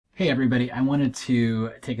Hey everybody, I wanted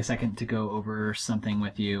to take a second to go over something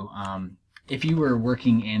with you. If you were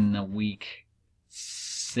working in the week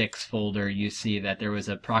 6 folder, you see that there was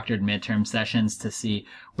a proctored midterm sessions to see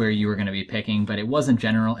where you were going to be picking, but it wasn't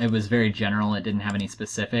general. It was very general. It didn't have any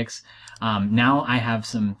specifics. Now I have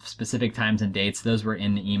some specific times and dates. Those were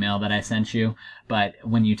in the email that I sent you, but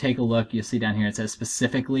when you take a look, you'll see down here it says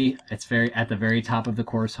specifically. It's at the very top of the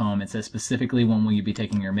course home. It says specifically when will you be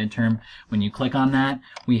taking your midterm. When you click on that,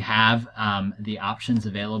 we have the options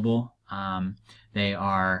available. They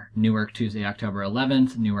are Newark Tuesday, October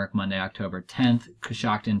 11th, Newark Monday, October 10th,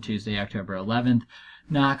 Coshocton Tuesday, October 11th,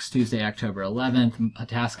 Knox Tuesday, October 11th,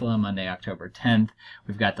 Pataskala Monday, October 10th.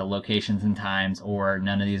 We've got the locations and times, or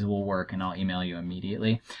none of these will work, and I'll email you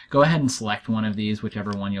immediately. Go ahead and select one of these,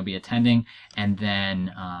 whichever one you'll be attending, and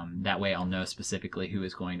then that way I'll know specifically who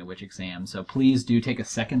is going to which exam. So please do take a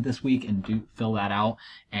second this week and do fill that out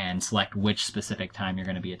and select which specific time you're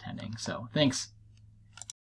going to be attending. So thanks.